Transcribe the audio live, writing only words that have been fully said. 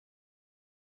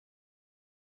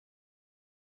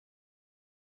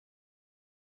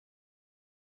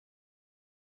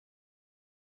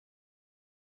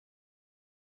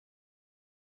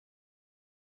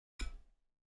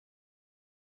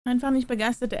Einfach nicht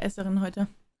begeisterte Esserin heute.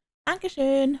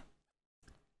 Dankeschön.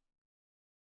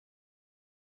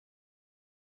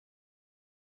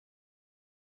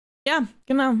 Ja,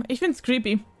 genau. Ich find's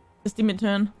creepy, dass die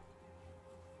mithören.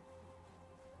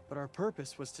 But our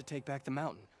purpose was to take back the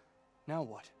mountain. Now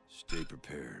what? Stay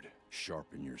prepared.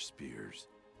 Sharpen your spears.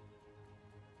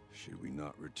 Should we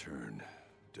not return,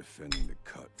 defending the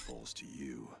cut falls to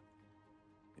you.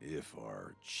 If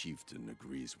our chieftain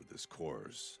agrees with this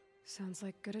course. Sounds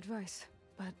like good advice,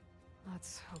 but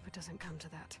let's hope it doesn't come to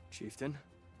that. Chieftain?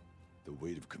 The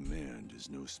weight of command is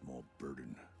no small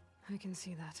burden. I can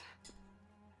see that.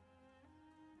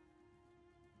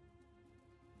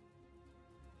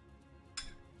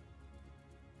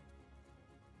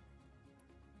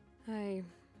 I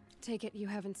take it you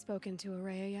haven't spoken to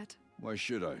Araya yet? Why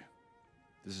should I?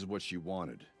 This is what she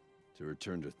wanted, to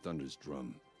return to Thunder's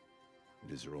drum.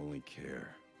 It is her only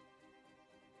care.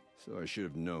 So I should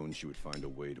have known she would find a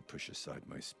way to push aside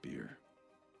my spear.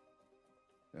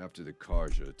 After the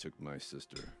Karja took my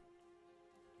sister,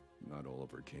 not all of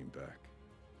her came back.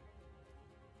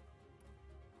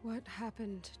 What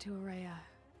happened to Araya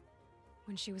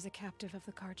when she was a captive of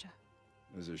the Karja?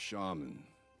 As a shaman,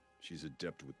 she's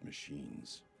adept with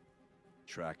machines.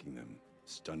 Tracking them,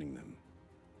 stunning them.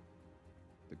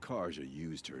 The Karja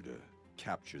used her to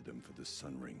capture them for the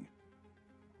Sun Ring,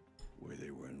 where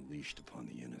they were unleashed upon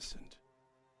the innocent.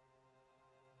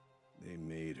 They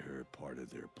made her part of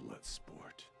their blood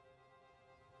sport.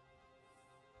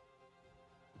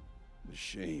 The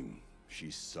shame she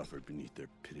suffered beneath their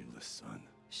pitiless sun.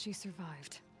 She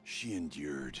survived. She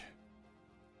endured.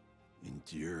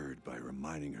 Endured by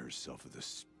reminding herself of the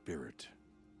spirit,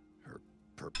 her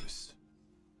purpose.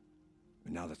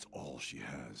 And now that's all she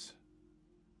has.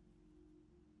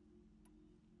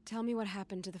 Tell me what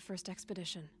happened to the first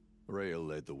expedition. Rhea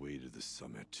led the way to the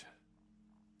summit,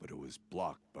 but it was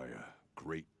blocked by a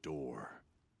great door.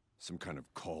 Some kind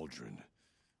of cauldron,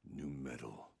 new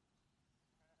metal.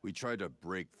 We tried to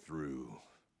break through,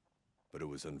 but it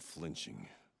was unflinching.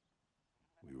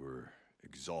 We were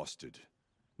exhausted,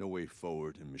 no way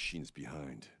forward and machines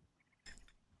behind.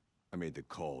 I made the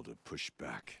call to push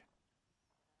back.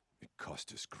 It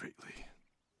cost us greatly.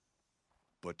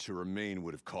 But to remain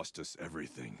would have cost us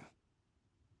everything.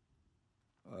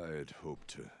 I had hoped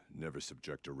to never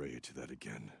subject Araya to that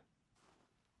again.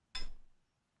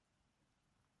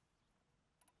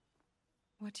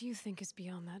 What do you think is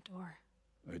beyond that door?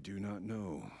 I do not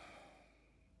know.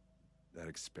 That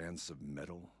expanse of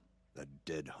metal, that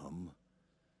dead hum.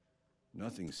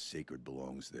 Nothing sacred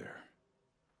belongs there.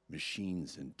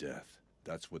 Machines and death,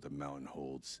 that's what the mountain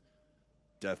holds.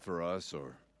 Death for us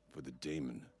or for the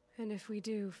daemon. And if we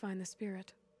do find the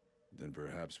spirit? Then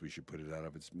perhaps we should put it out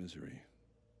of its misery.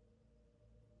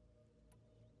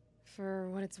 For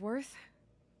what it's worth,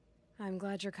 I'm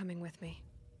glad you're coming with me.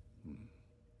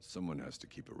 Someone has to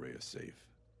keep Araya safe.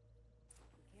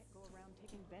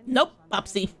 Nope,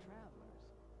 Babsi.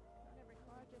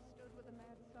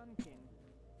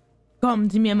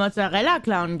 Kommen Sie mir Mozzarella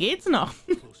klauen, geht's noch?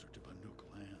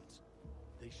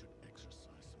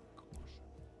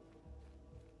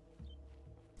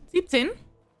 17?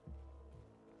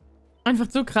 Einfach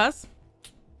zu krass.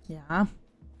 Ja.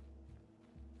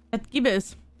 Das gibt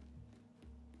es.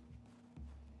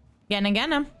 Gerne,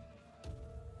 gerne.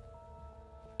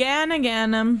 Gerne,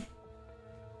 gerne.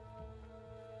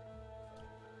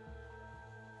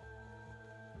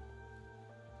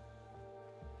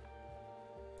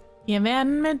 Wir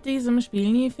werden mit diesem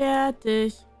Spiel nie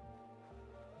fertig.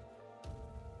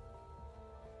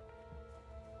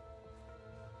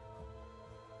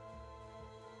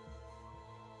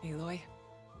 Aloy,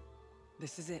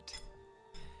 this is it.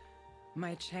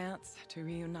 My chance to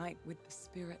reunite with the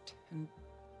spirit and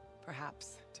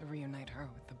perhaps to reunite her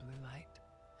with the blue light.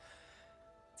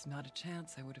 It's not a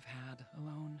chance I would have had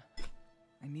alone.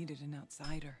 I needed an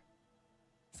outsider.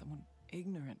 Someone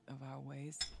ignorant of our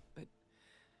ways, but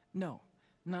no,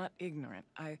 not ignorant.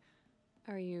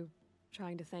 Are you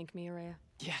trying to thank me, Araya?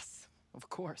 Yes, of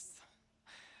course.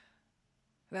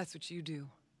 That's what you do.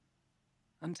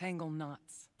 Untangle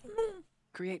knots.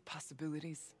 Create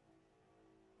possibilities.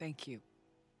 Thank you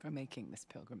for making this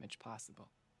pilgrimage possible.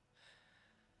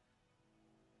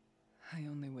 I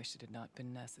only wish it had not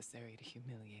been necessary to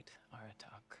humiliate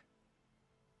Aratak.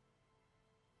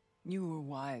 You were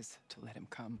wise to let him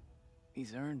come.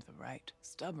 He's earned the right.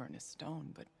 Stubborn as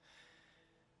stone, but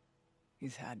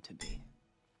he's had to be.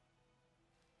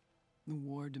 The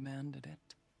war demanded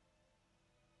it.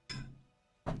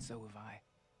 And so have I.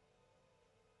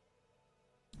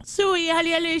 Sui,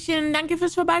 Hallihallöchen, danke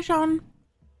fürs Vorbeischauen.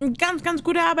 Ganz, ganz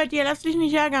gute Arbeit hier, lass dich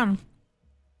nicht ärgern.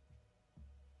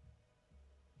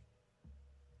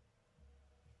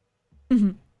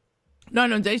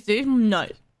 69,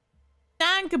 nice.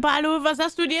 Danke, Balu. Was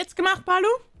hast du dir jetzt gemacht, Balu?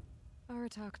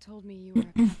 Aratak told me you were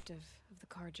a captive of the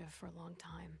Karja for a long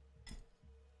time. It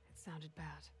sounded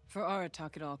bad. For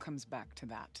Aratak, it all comes back to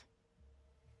that.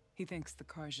 He thinks the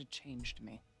Karja changed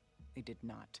me. They did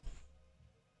not.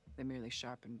 They merely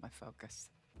sharpened my focus.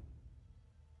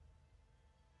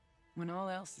 When all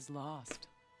else is lost,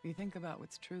 you think about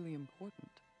what's truly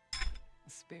important.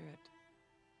 The spirit,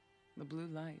 the blue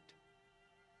light,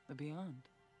 the beyond.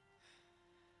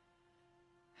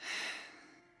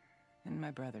 And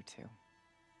my brother, too.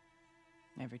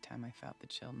 Every time I felt the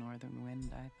chill northern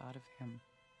wind, I thought of him,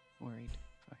 worried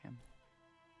for him.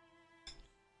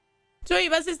 Zoe,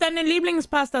 was ist deine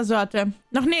Lieblingspasta-Sorte?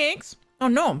 Noch nix? Oh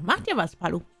no, mach dir was,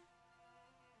 Balu.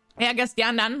 Ärgerst die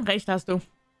anderen? Recht hast du.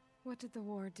 What did the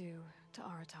war do to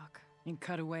Aratak? He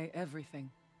cut away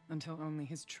everything until only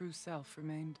his true self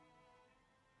remained.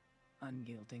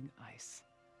 Unyielding ice.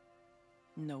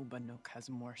 No Banuk has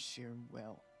more sheer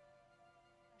will.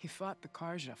 He fought the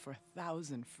Karja for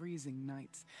 1,000 freezing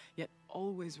nights, yet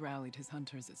always rallied his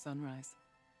hunters at sunrise.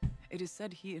 It is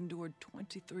said he endured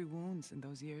 23 wounds in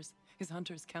those years. His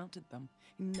hunters counted them.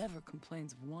 He never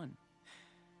complains of one.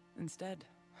 Instead,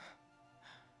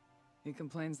 he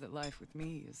complains that life with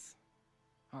me is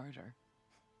harder.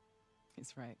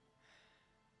 He's right.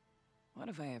 What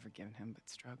have I ever given him but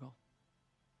struggle?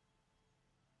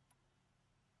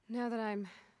 Now that I'm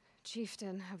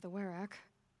chieftain of the Werak,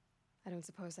 I don't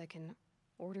suppose I can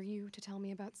order you to tell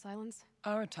me about Silence?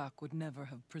 Aratak would never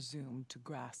have presumed to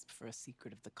grasp for a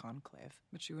secret of the Conclave,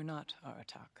 but you are not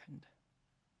Aratak, and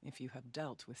if you have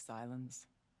dealt with Silence,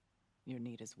 your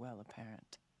need is well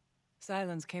apparent.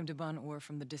 Silence came to Ban-Ur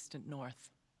from the distant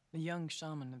north, a young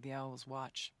shaman of the Owl's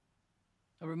Watch,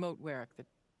 a remote Werak that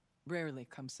rarely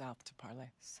comes south to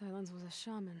parley. Silence was a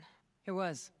shaman. He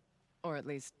was, or at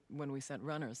least when we sent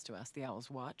runners to ask the Owl's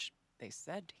Watch, they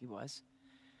said he was.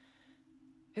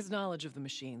 His knowledge of the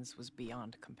machines was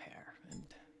beyond compare, and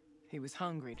he was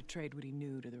hungry to trade what he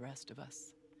knew to the rest of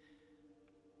us.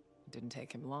 It didn't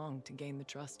take him long to gain the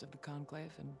trust of the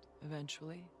Conclave, and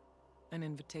eventually, an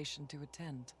invitation to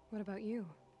attend. What about you?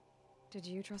 Did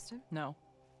you trust him? No.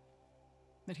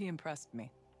 But he impressed me.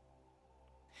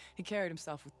 He carried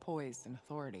himself with poise and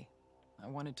authority. I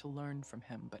wanted to learn from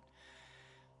him, but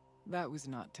that was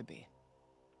not to be.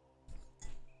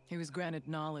 He was granted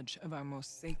knowledge of our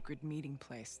most sacred meeting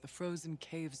place, the frozen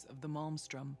caves of the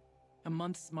Malmstrom, a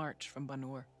month's march from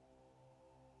Ban-Ur.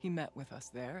 He met with us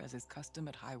there, as is custom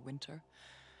at high winter.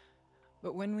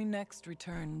 But when we next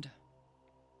returned,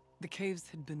 the caves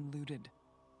had been looted.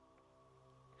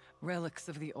 Relics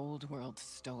of the old world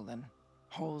stolen.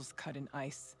 Holes cut in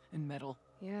ice and metal.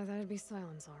 Yeah, that'd be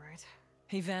Silence, all right.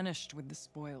 He vanished with the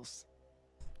spoils.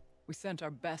 We sent our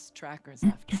best trackers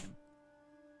after him.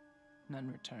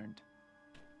 None returned.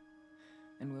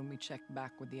 And when we checked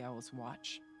back with the Owl's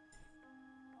Watch,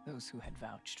 those who had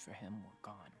vouched for him were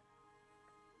gone.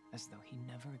 As though he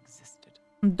never existed.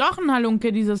 Doch ein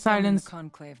Halunke, diese When the Silence.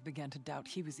 Conclave began to doubt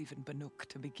he was even Banuk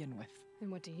to begin with.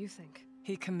 And what do you think?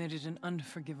 He committed an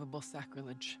unforgivable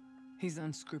sacrilege. He's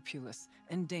unscrupulous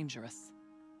and dangerous.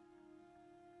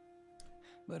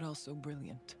 But also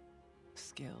brilliant,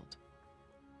 skilled,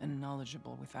 and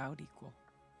knowledgeable without equal.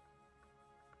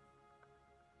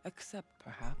 Except,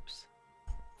 perhaps,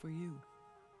 for you.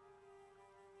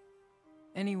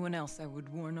 Anyone else I would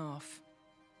warn off,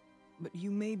 but you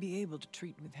may be able to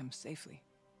treat with him safely.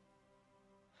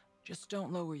 Just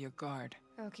don't lower your guard.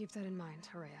 I'll keep that in mind,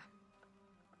 Horea.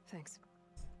 Thanks.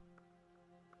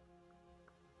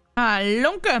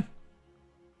 Halunke.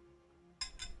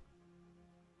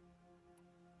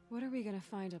 What are we gonna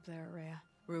find up there, Horea?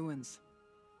 Ruins,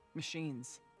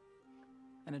 machines,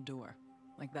 and a door,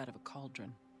 like that of a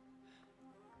cauldron.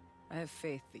 I have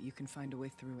faith that you can find a way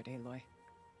through it, Aloy.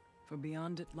 For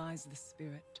beyond it lies the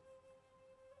spirit.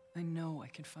 I know I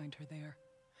can find her there.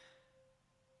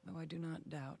 Though I do not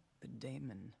doubt the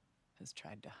daemon has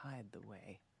tried to hide the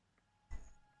way.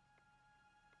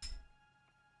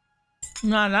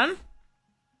 Na dann.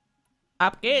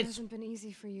 Ab It geht's. hasn't been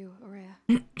easy for you, Horea.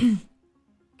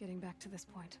 Getting back to this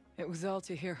point. It was all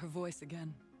to hear her voice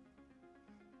again.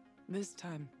 This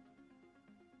time,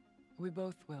 we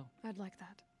both will. I'd like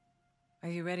that. Are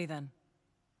you ready then?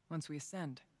 Once we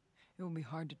ascend, it will be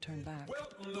hard to turn back.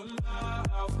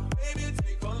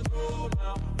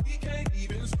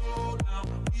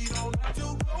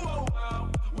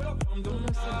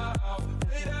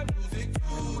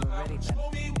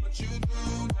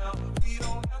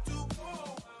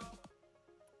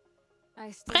 I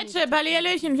still need Fretsche, to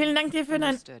Hallihallöchen, vielen Dank dir für dein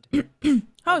Understood.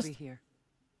 I'll Host. be here.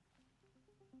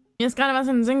 Mir ist gerade was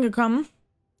in den Sinn gekommen.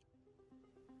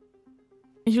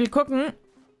 Ich will gucken,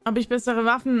 ob ich bessere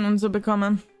Waffen und so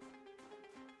bekomme.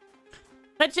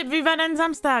 Richard, wie war dein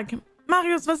Samstag?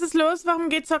 Marius, was ist los? Warum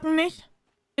geht Zocken nicht?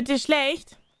 Wird dir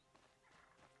schlecht?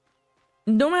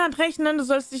 Dumme hat recht, ne? Du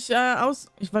sollst dich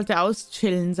Ich wollte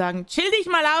auschillen sagen. Chill dich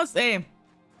mal aus, ey.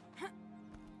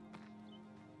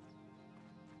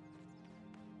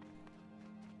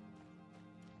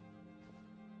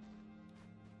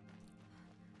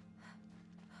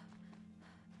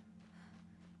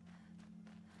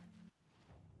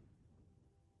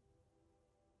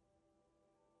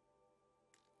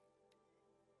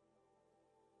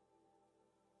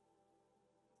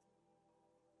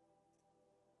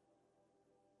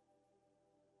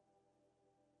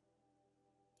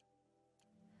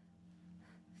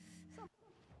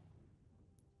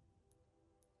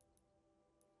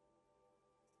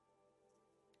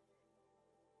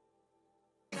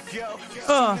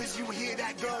 Oh.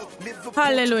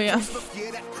 Halleluja.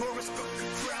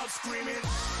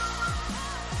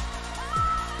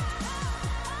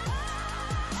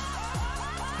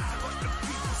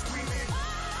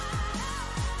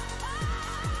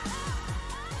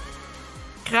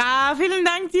 Vielen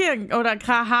Dank dir. Oder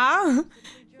Kraha.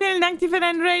 Vielen Dank dir für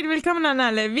deinen Raid. Willkommen an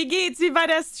alle. Wie geht's? Wie war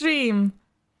der Stream?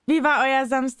 Wie war euer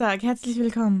Samstag? Herzlich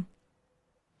willkommen.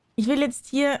 Ich will jetzt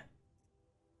hier...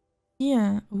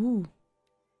 Hier.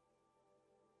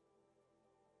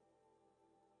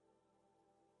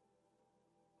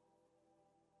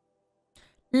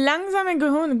 Langsame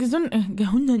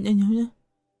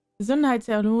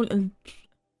Gesundheitserholung.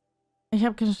 Ich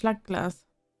habe kein Schlagglas.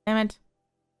 Dammit.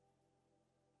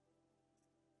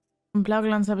 Und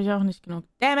Blauglanz habe ich auch nicht genug.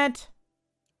 Dammit.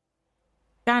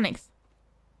 Gar nichts.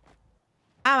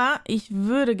 Aber ich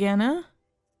würde gerne...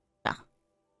 Da.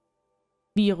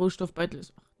 Wie Rohstoffbeutel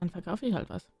ist. Ach, dann verkaufe ich halt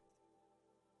was.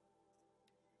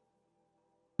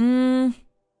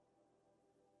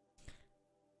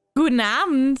 Guten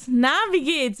Abend. Na, wie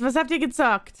geht's? Was habt ihr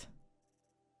gezockt?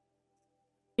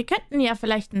 Wir könnten ja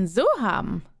vielleicht ein So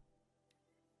haben.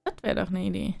 Das wäre doch eine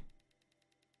Idee.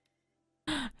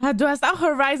 Du hast auch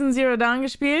Horizon Zero Dawn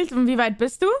gespielt. Und wie weit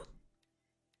bist du?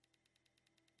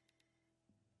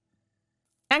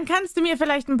 Dann kannst du mir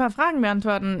vielleicht ein paar Fragen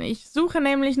beantworten. Ich suche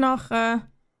nämlich noch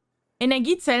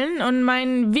Energiezellen und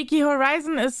mein Wiki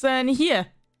Horizon ist nicht hier.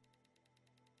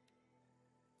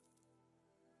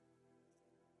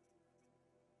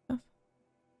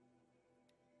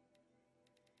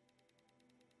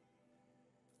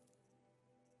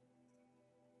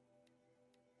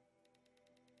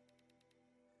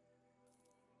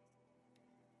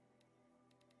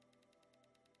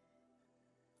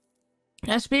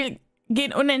 Das Spiel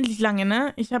geht unendlich lange,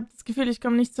 ne? Ich habe das Gefühl, ich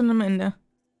komme nicht zu einem Ende.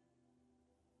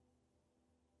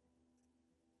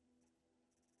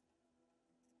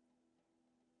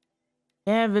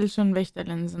 Wer will schon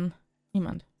Wächterlinsen?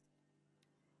 Niemand.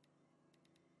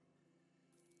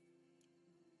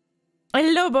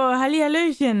 Lobo,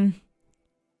 hallihallöchen.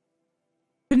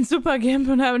 Bin super Gamp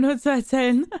und habe nur 2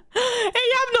 Zellen. Ich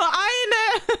habe nur eine.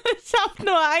 Ich habe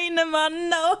nur eine, Mann.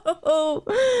 No.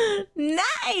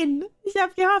 Nein. Ich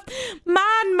habe gehofft.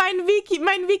 Mann, mein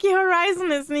Wiki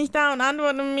Horizon ist nicht da und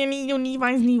antwortet mir nie und ich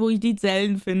weiß nie, wo ich die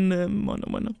Zellen finde. Mann, oh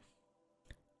Mann.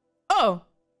 Oh.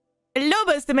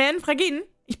 Lobo ist der Man. Frag ihn.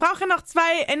 Ich brauche noch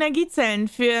 2 Energiezellen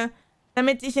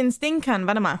damit ich ins Ding kann.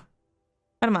 Warte mal.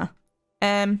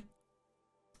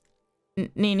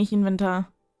 Nee, nicht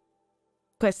Inventar.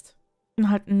 Quest. Ich bin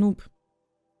halt ein Noob.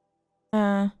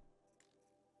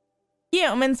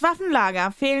 Hier, ins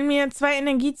Waffenlager fehlen mir 2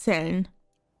 Energiezellen.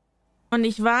 Und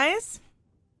ich weiß...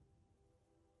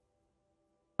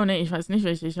 Oh ne, ich weiß nicht,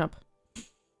 welche ich habe.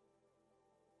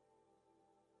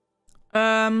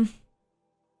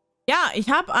 Ja, ich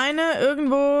habe eine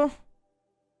irgendwo...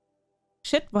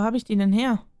 Shit, wo habe ich die denn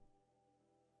her?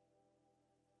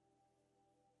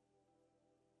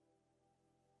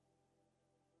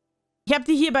 Ich habe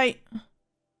die hier bei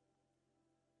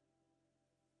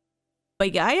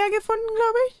Gaia gefunden,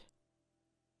 glaube ich.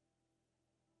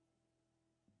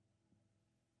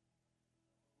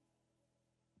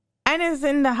 Eine ist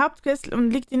in der Hauptquest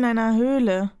und liegt in einer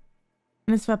Höhle.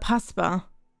 Und ist verpassbar.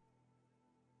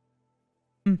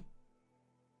 Ich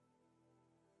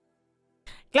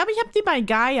glaube, ich habe die bei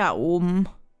Gaia oben.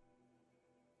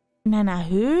 In einer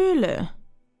Höhle.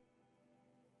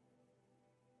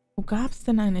 Wo gab es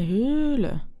denn eine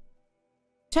Höhle?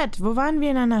 Chat, wo waren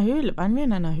wir in einer Höhle? Waren wir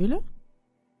in einer Höhle?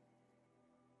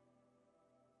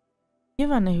 Hier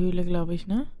war eine Höhle, glaube ich,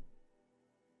 ne?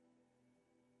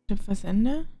 Was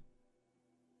Ende?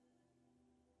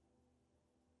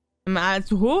 Mal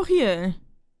zu hoch hier.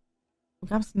 Wo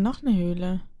gab es denn noch eine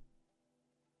Höhle?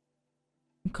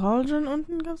 Im Cauldron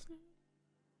unten gab es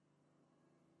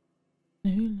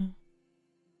eine Höhle.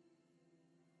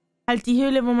 Halt die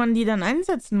Höhle, wo man die dann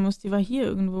einsetzen muss. Die war hier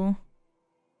irgendwo.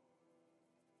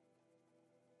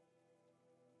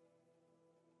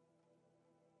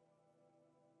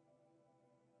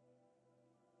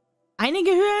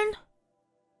 Einige Höhlen?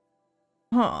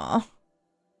 Oh.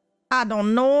 I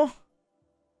don't know.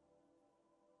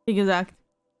 Wie gesagt,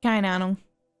 keine Ahnung.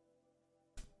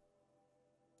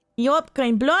 Ich hab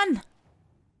keinen Plan.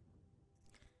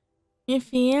 Mir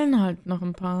fehlen halt noch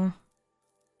ein paar.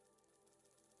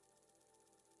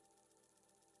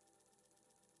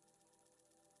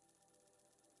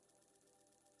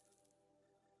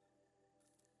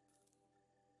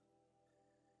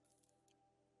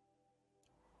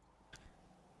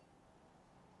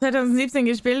 ...2017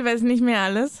 gespielt, weiß nicht mehr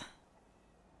alles.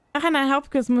 Nach einer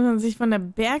Hauptkurs muss man sich von der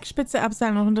Bergspitze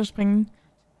abseilen und runterspringen.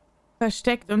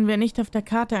 Versteckt und wird nicht auf der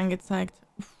Karte angezeigt.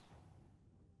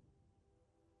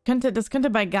 Das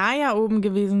könnte bei Gaia oben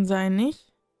gewesen sein,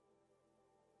 nicht?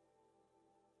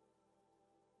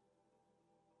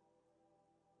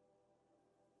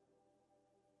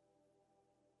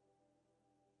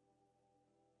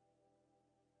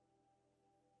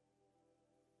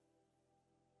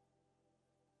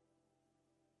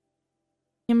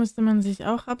 Hier müsste man sich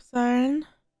auch abseilen.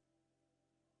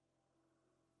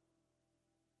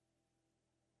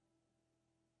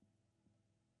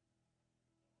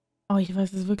 Oh, ich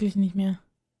weiß es wirklich nicht mehr.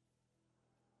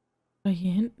 Oder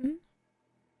hier hinten?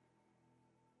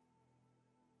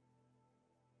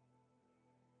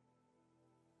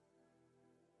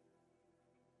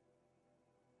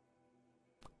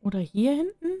 Oder hier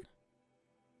hinten?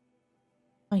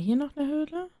 War hier noch eine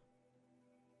Höhle?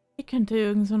 Hier könnte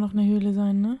irgendwo noch eine Höhle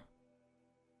sein, ne?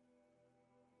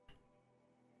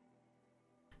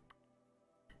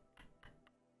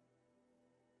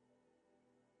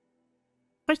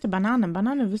 Ich bräuchte Banane.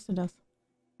 Banane wüsste das.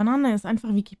 Banane ist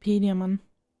einfach Wikipedia, Mann.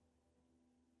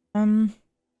 Brain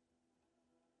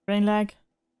lag.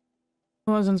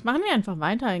 Oh, sonst machen wir einfach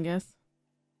weiter, I guess.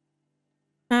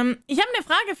 Ich habe eine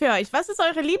Frage für euch. Was ist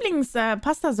eure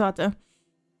Lieblings-Pasta-Sorte?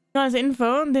 Nur als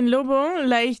Info, den Lobo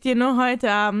leih ich dir nur heute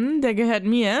Abend. Der gehört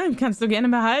mir. Kannst du gerne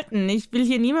behalten. Ich will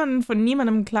hier niemanden von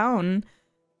niemandem klauen.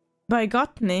 Bei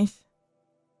Gott nicht.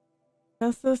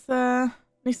 Das ist,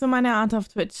 nicht so meine Art auf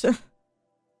Twitch.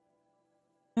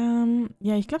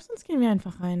 Ja, ich glaube, sonst gehen wir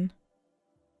einfach rein.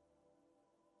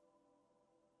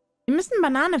 Wir müssen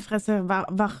Bananefresse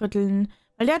wachrütteln.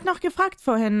 Weil der hat noch gefragt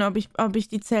vorhin, ob ich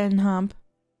die Zellen habe.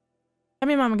 Ich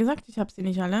habe ihm mal gesagt, ich habe sie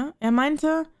nicht alle. Er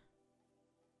meinte...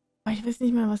 Oh, ich weiß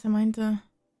nicht mehr, was er meinte.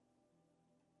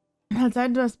 Halt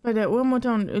sein, dass bei der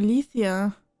Urmutter und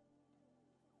Alicia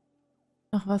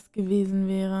noch was gewesen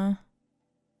wäre.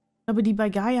 Aber die bei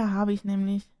Gaia habe ich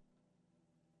nämlich.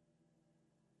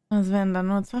 Das wären dann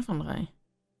nur 2 von 3.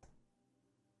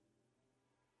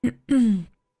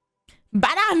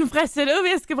 Bananenfresse, du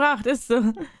wirst gebraucht, ist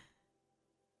so.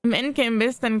 Im Endgame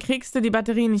bist, dann kriegst du die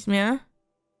Batterie nicht mehr.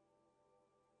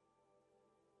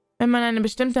 Wenn man eine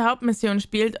bestimmte Hauptmission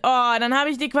spielt. Oh, dann habe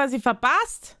ich die quasi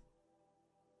verpasst?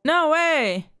 No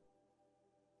way.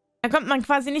 Da kommt man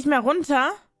quasi nicht mehr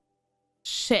runter.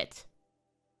 Shit.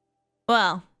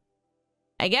 Well,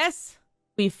 I guess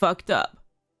we fucked up.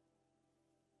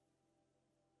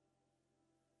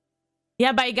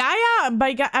 Ja, bei Gaia,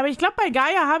 aber ich glaube, bei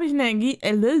Gaia habe ich eine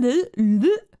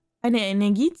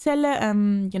Energiezelle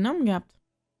genommen gehabt.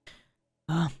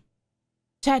 Oh.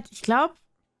 Chat, ich glaube,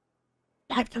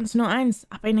 bleibt uns nur eins.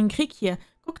 Ab in den Krieg hier.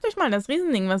 Guckt euch mal das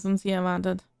Riesending, was uns hier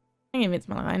erwartet. Dann gehen wir jetzt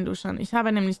mal rein, duschen. Ich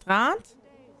habe nämlich Draht.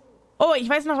 Oh, ich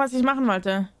weiß noch, was ich machen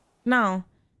wollte. Genau.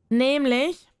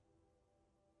 Nämlich,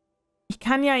 ich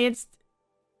kann ja jetzt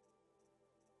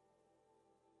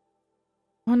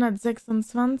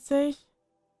 126.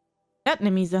 Er hat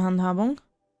eine miese Handhabung.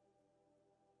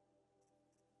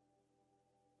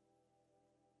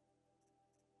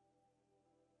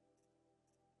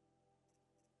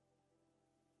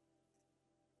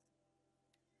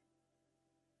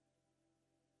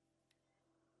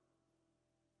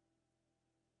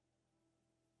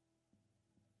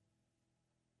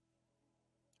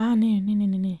 Ah,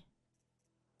 nee.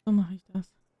 So mache ich das.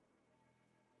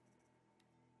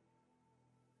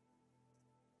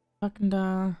 Packen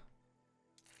da.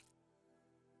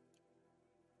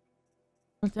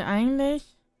 Sollte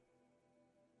eigentlich.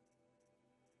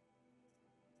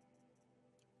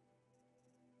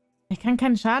 Ich kann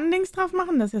keinen Schadendings drauf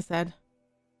machen, das ist sad.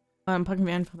 Aber dann packen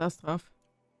wir einfach das drauf.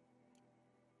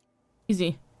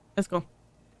 Easy. Let's go.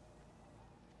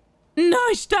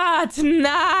 Neustart!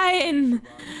 Nein!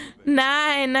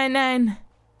 Nein, nein, nein.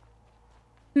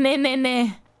 Nee, nee,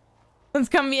 nee.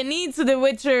 Sonst kommen wir nie zu The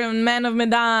Witcher und Man of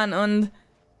Medan und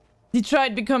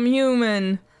Detroit Become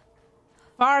Human.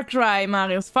 Far Cry,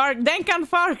 Marius. Denk an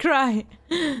Far Cry.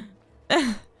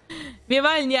 Wir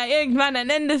wollen ja irgendwann ein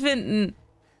Ende finden.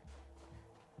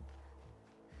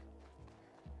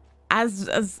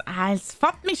 Also, es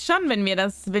foppt mich schon, wenn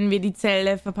wir die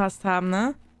Zelle verpasst haben,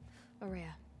 ne?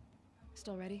 Aurea,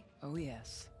 still ready? Oh,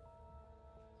 yes.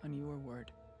 On your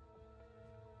word.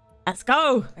 Let's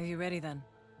go! Are you ready then?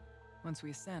 Once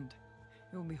we ascend,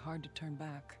 it will be hard to turn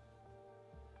back.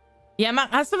 Ja,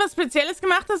 hast du was Spezielles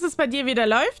gemacht, dass es bei dir wieder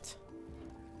läuft?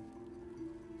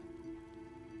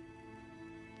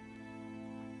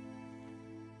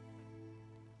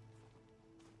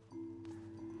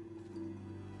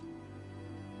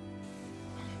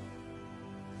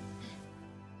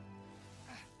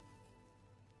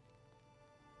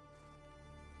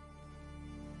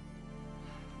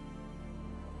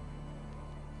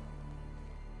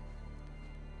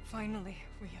 Finally,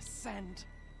 we ascend.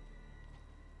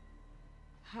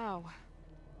 How?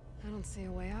 I don't see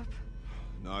a way up.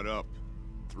 Not up.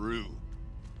 Through.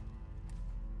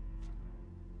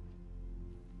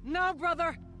 No,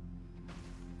 brother!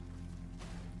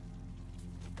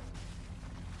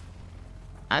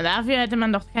 Aber dafür hätte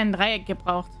man doch kein Dreieck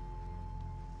gebraucht.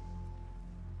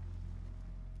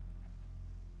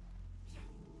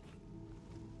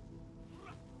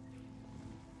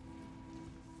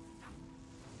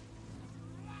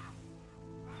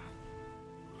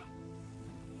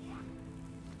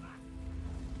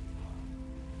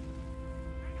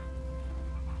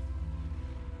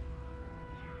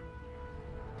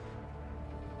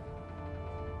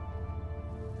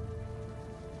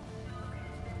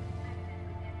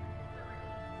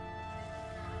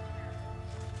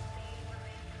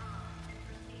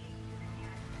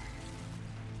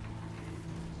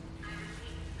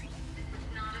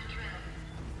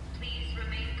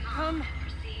 Come.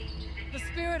 The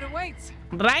spirit awaits.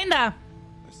 Rein da!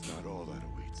 That's not all that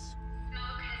awaits.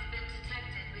 Smoke has been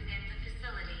detected within the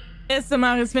facility. Erste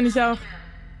Marius finde ich auch.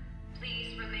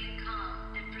 Please remain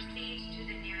calm and proceed to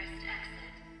the nearest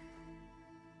exit.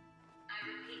 I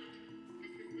repeat,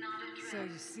 this is not a drill. So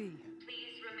you see,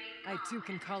 Please remain I calm too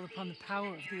can and call upon the proceed to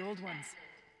power of the nearest old ones. exit.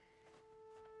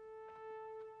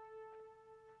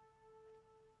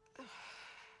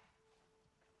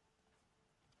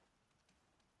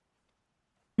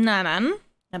 Na dann,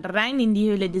 rein in die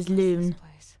Höhle des Löwen.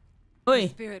 Place. The Ui.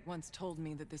 spirit once told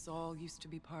me that this all used to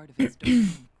be part of its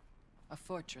domain. A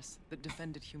fortress that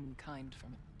defended humankind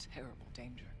from a terrible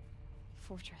danger.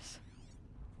 Fortress.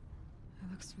 It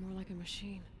looks more like a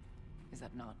machine. Is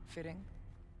that not fitting?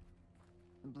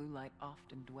 The blue light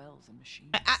often dwells in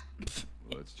machines.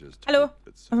 Let's just Hallo. hope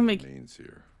that Auf dem some Weg. remains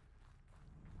here.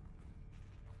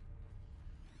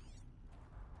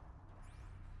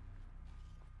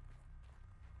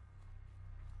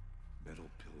 Metal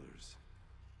pillars,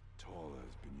 tall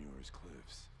as Benur's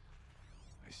cliffs.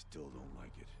 I still don't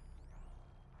like it.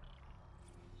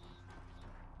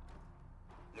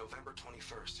 November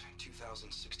 21st,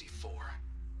 2064.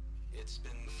 It's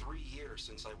been 3 years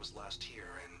since I was last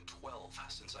here, and 12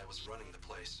 since I was running the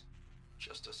place.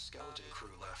 Just a skeleton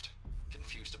crew left,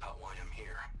 confused about why I'm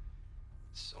here.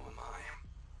 So am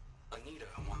I. Anita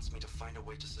wants me to find a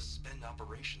way to suspend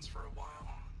operations for a while.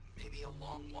 Maybe a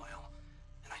long while.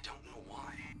 And I don't know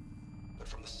why. But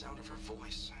from the sound of her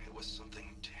voice, it was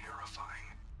something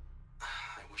terrifying.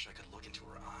 I wish I could look into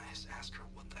her eyes, ask her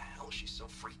what the hell she's so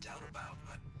freaked out about,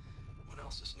 but what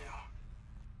else is new?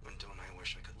 When don't I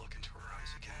wish I could look into her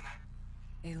eyes again?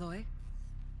 Aloy?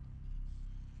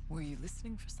 Were you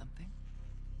listening for something?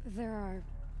 There are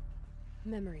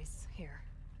memories here.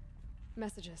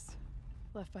 Messages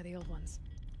left by the old ones.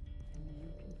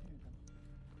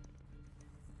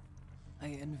 I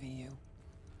envy you.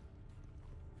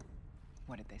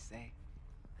 What did they say?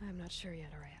 I'm not sure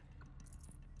yet, Aurea.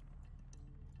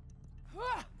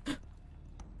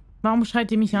 Warum schreit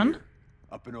die mich an? Here,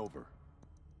 up and over.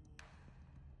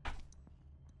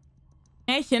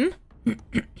 Märchen?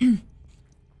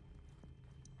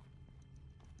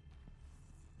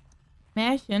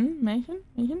 Märchen? Märchen?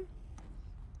 Märchen?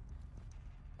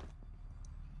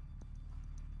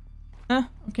 Ah,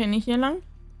 okay, nicht hier lang.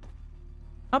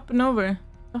 Up and over.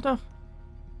 Doch, doch.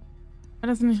 War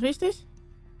das nicht richtig?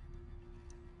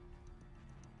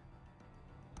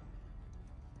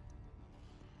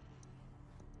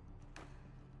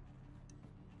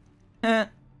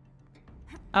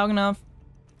 Augen auf.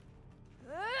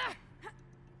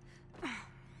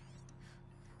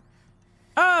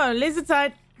 Oh,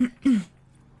 Lesezeit.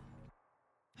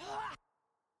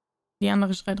 Die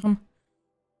andere schreit rum.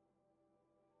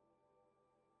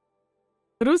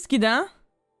 Ruski da?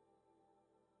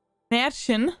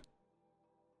 Märchen?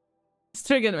 Das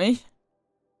triggert mich.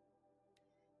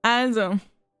 Also.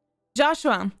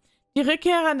 Joshua. Die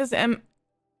Rückkehrer des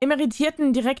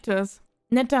emeritierten Direktors.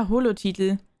 Netter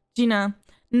Holotitel. Gina.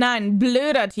 Nein,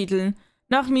 blöder Titel.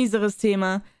 Noch mieseres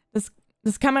Thema.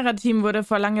 Das Kamerateam wurde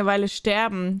vor Langeweile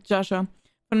sterben, Joshua.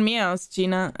 Von mir aus,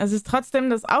 Gina. Es ist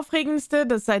trotzdem das Aufregendste,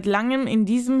 das seit langem in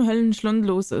diesem Höllenschlund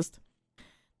los ist.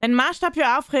 Dein Maßstab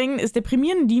für Aufregen ist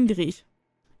deprimierend niedrig.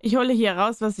 Ich hole hier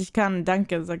raus, was ich kann.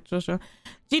 Danke, sagt Joshua.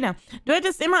 Gina, du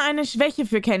hättest immer eine Schwäche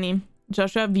für Kenny.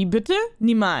 Joshua, wie bitte?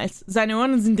 Niemals. Seine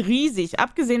Ohren sind riesig.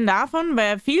 Abgesehen davon war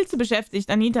er viel zu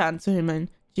beschäftigt, Anita anzuhimmeln.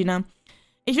 Gina,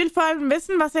 ich will vor allem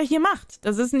wissen, was er hier macht.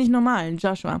 Das ist nicht normal,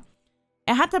 Joshua.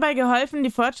 Er hat dabei geholfen,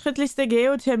 die fortschrittlichste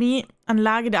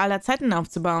Geothermieanlage aller Zeiten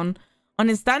aufzubauen und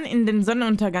ist dann in den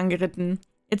Sonnenuntergang geritten.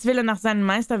 Jetzt will er nach seinem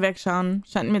Meisterwerk schauen.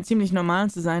 Scheint mir ziemlich normal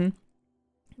zu sein.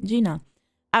 Gina.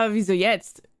 Aber wieso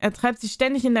jetzt? Er treibt sich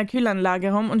ständig in der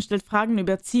Kühlanlage rum und stellt Fragen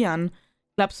über Cyan.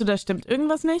 Glaubst du, da stimmt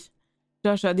irgendwas nicht?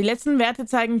 Joshua, die letzten Werte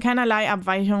zeigen keinerlei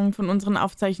Abweichungen von unseren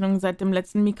Aufzeichnungen seit dem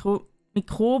letzten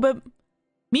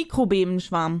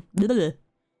Mikrobebenschwarm. Blablabla.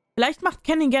 Vielleicht macht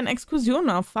Kenny gern Exkursionen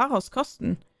auf Pharos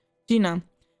Kosten. Gina,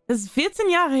 das ist 14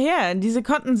 Jahre her. Diese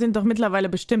Konten sind doch mittlerweile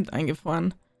bestimmt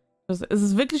eingefroren. Ist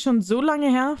es wirklich schon so lange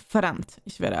her? Verdammt,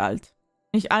 ich werde alt.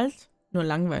 Nicht alt, nur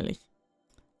langweilig.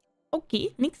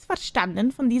 Okay, nichts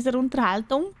verstanden von dieser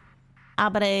Unterhaltung.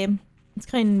 Aber jetzt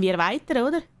können wir weiter,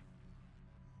 oder?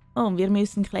 Oh, wir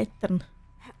müssen klettern.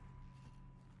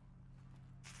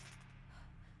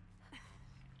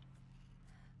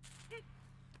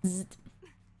 Zzt.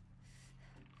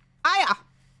 Ah ja!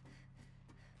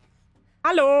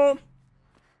 Hallo!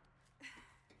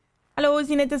 Hallo,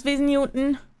 Sie nettes Wesen hier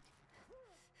unten.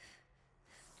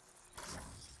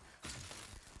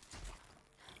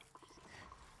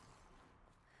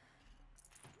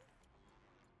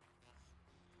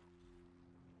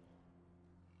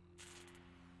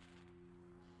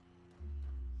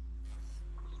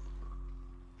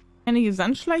 Einige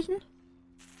Sandschleichen?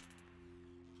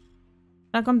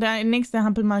 Da kommt der nächste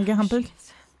Hampel mal gehampelt.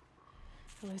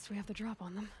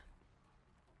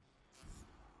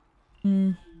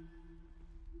 Hm.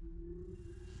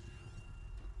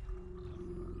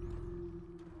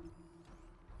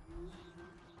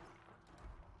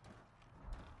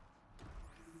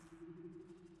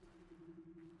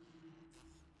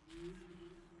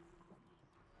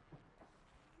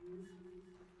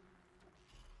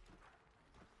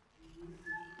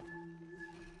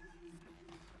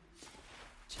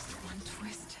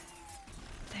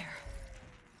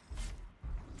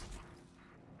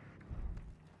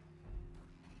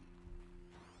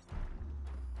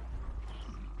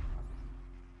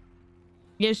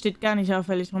 Hier steht gar nicht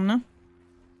auffällig rum, ne?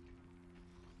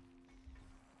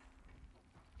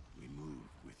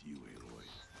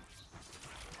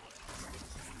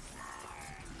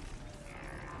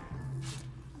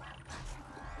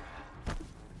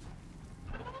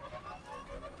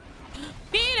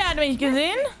 Der hat mich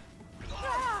gesehen.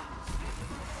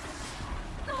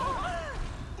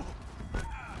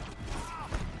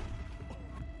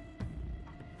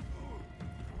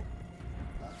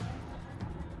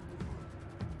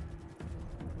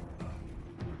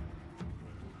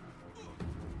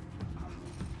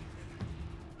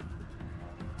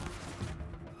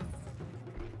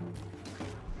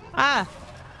 Ah.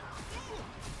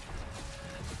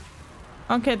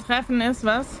 Okay, treffen ist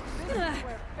was.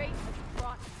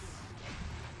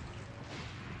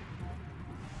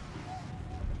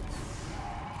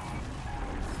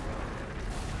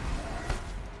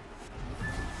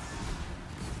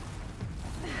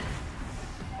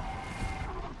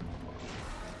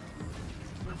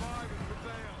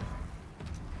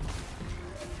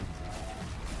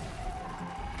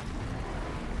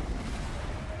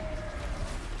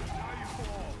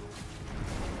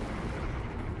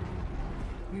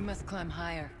 We must climb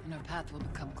higher, and our path will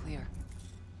become clear.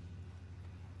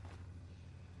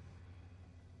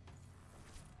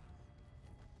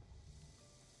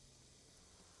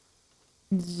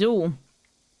 So.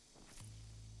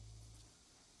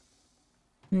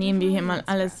 Nehmen wir hier mal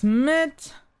alles mit. Ein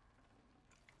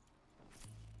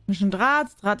bisschen Draht.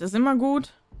 Draht ist immer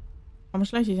gut. Warum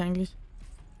schleiche ich eigentlich?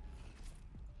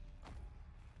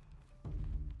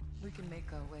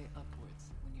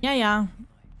 Ja, ja.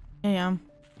 Ja, ja.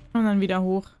 Und dann wieder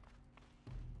hoch.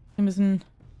 Wir müssen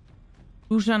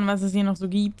duschen, was es hier noch so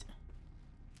gibt.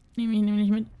 Nehme ich nämlich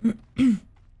mit.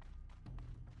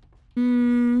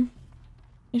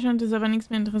 Hier scheint es aber nichts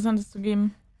mehr Interessantes zu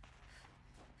geben.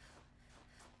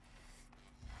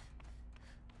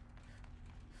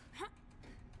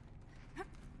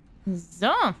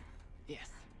 So. Yes,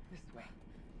 this way.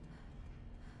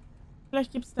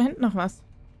 Vielleicht gibt es da hinten noch was.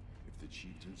 If the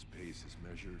chieftain's pace is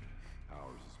measured,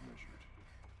 ours is measured.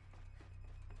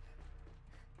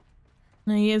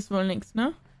 Na, hier ist wohl nichts,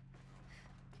 ne?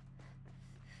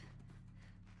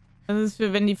 Das ist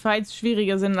für, wenn die Fights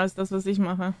schwieriger sind als das, was ich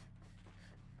mache.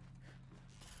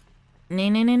 Nee,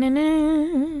 nee, nee, nee,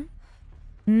 nee.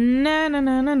 Na, na,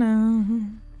 na, na, na.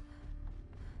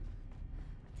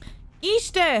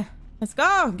 Iste! Let's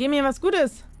go! Gib mir was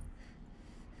Gutes!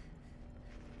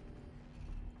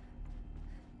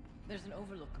 There's an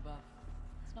overlook above.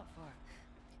 It's not far.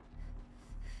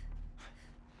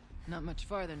 Not much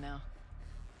farther now.